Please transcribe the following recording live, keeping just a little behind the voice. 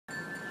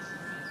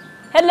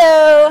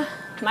Hello,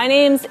 my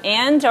name's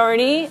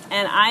Doherty,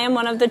 and I am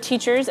one of the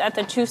teachers at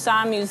the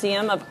Tucson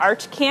Museum of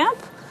Art camp.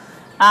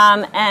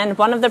 And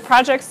one of the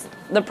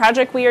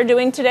project we are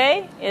doing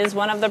today is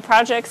one of the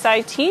projects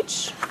I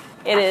teach.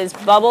 It is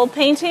bubble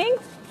painting.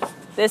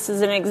 This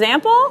is an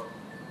example.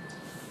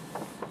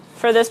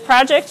 For this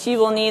project, you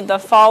will need the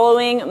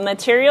following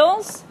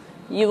materials.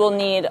 You will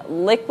need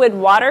liquid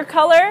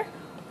watercolor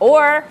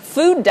or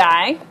food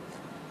dye.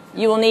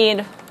 You will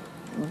need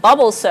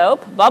bubble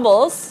soap,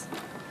 bubbles.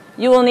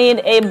 You will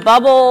need a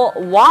bubble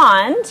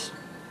wand.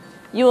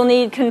 You will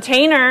need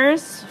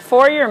containers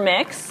for your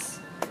mix.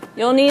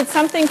 You'll need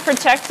something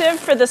protective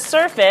for the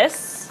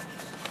surface.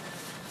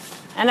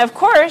 And of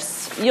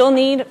course, you'll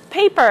need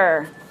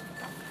paper.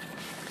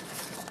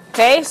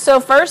 Okay, so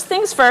first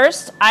things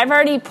first, I've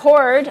already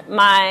poured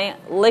my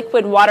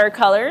liquid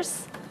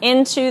watercolors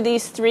into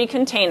these 3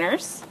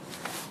 containers.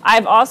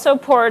 I've also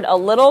poured a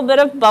little bit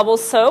of bubble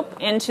soap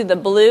into the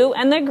blue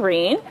and the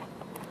green.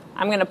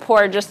 I'm going to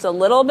pour just a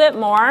little bit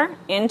more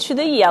into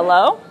the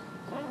yellow.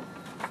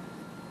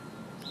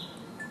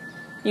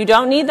 You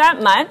don't need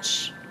that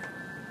much.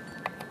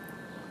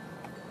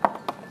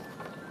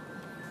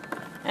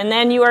 And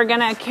then you are going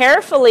to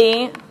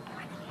carefully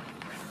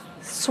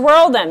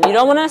swirl them. You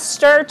don't want to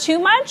stir too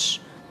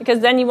much because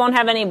then you won't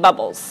have any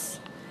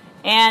bubbles.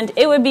 And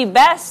it would be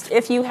best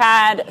if you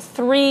had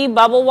 3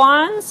 bubble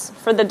wands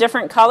for the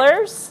different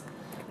colors,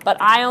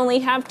 but I only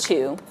have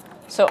 2.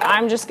 So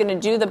I'm just going to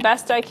do the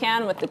best I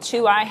can with the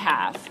 2 I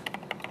have.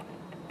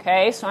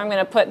 Okay, so I'm going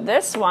to put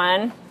this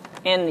one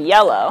in the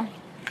yellow.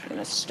 I'm going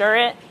to stir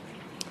it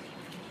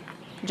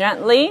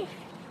gently.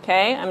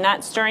 Okay, I'm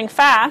not stirring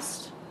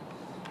fast.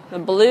 The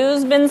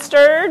blue's been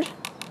stirred,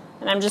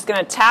 and I'm just going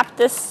to tap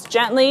this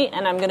gently,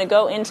 and I'm going to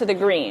go into the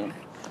green.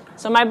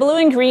 So my blue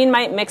and green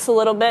might mix a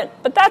little bit,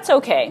 but that's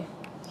okay.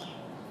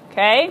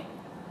 Okay,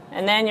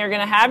 and then you're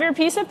going to have your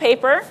piece of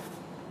paper.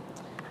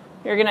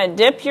 You're going to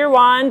dip your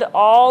wand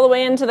all the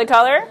way into the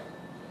color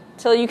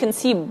until you can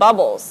see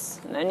bubbles.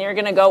 And then you're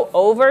going to go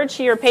over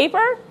to your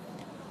paper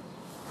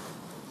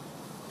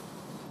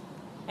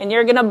and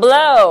you're going to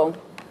blow.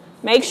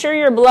 Make sure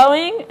you're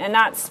blowing and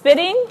not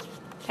spitting,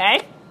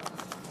 okay?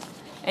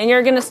 And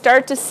you're going to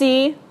start to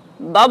see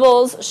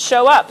bubbles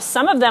show up.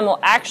 Some of them will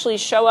actually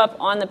show up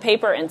on the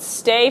paper and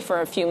stay for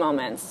a few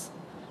moments,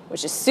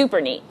 which is super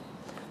neat.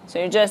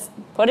 So you just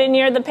put it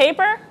near the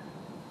paper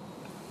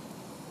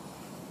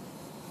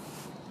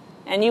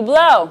and you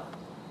blow.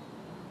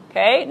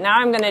 Okay, now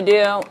I'm going to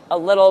do a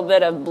little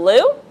bit of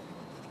blue.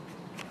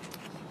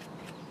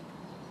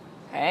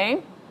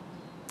 Okay.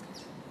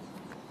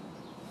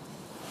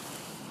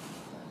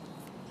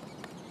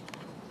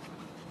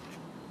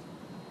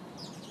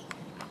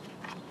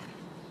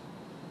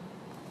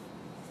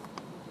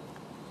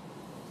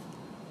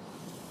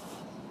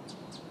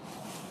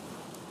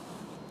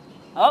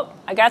 Oh,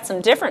 I got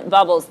some different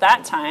bubbles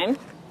that time.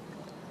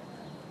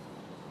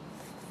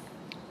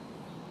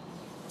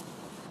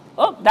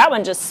 Oh, that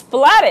one just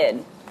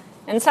splatted.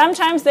 And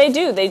sometimes they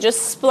do. They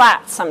just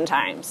splat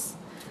sometimes.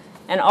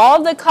 And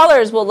all the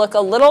colors will look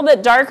a little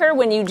bit darker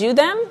when you do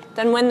them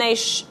than when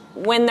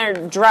they're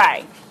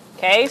dry.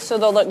 Okay, so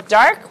they'll look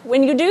dark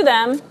when you do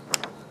them.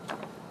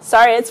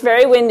 Sorry, it's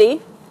very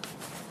windy.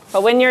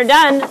 But when you're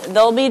done,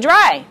 they'll be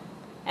dry.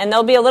 And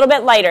they'll be a little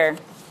bit lighter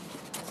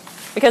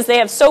because they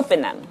have soap in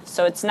them.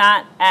 So it's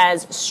not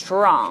as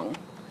strong.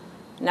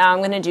 Now I'm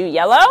going to do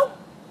yellow.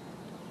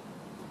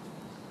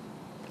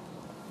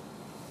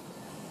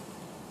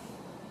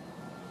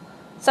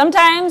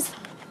 Sometimes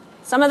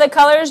some of the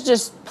colors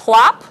just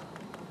plop.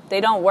 They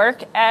don't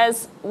work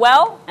as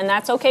well, and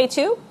that's okay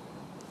too.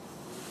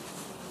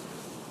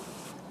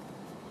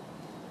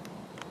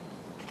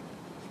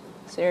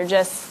 So you're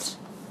just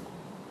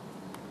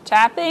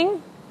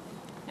tapping,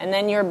 and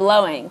then you're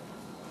blowing.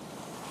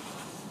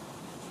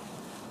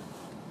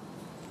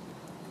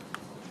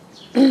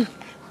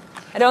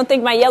 I don't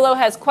think my yellow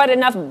has quite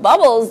enough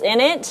bubbles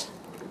in it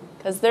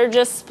because they're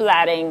just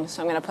splatting.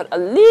 So I'm going to put a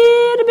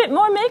little bit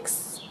more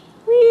mix.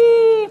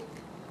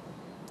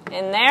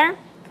 In there.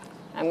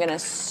 I'm going to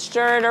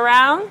stir it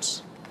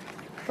around.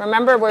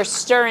 Remember, we're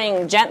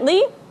stirring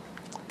gently.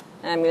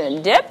 And I'm going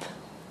to dip.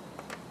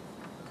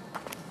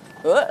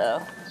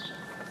 Uh-oh.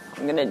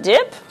 I'm going to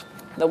dip.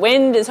 The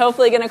wind is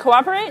hopefully going to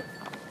cooperate.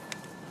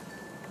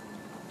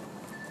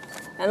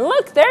 And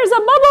look, there's a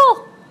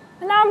bubble.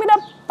 And now I'm going to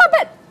pop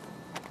it.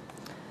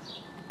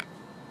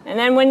 And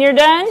then when you're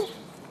done,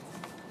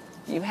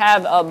 you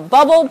have a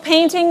bubble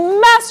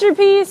painting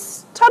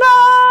masterpiece.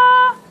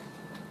 Ta-da!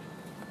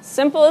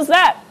 Simple as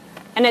that.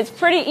 And it's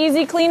pretty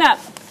easy cleanup.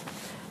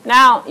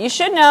 Now, you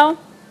should know,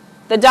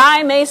 the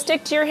dye may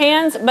stick to your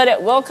hands, but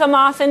it will come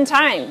off in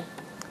time.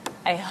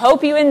 I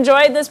hope you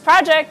enjoyed this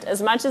project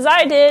as much as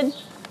I did.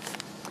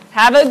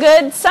 Have a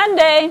good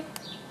Sunday.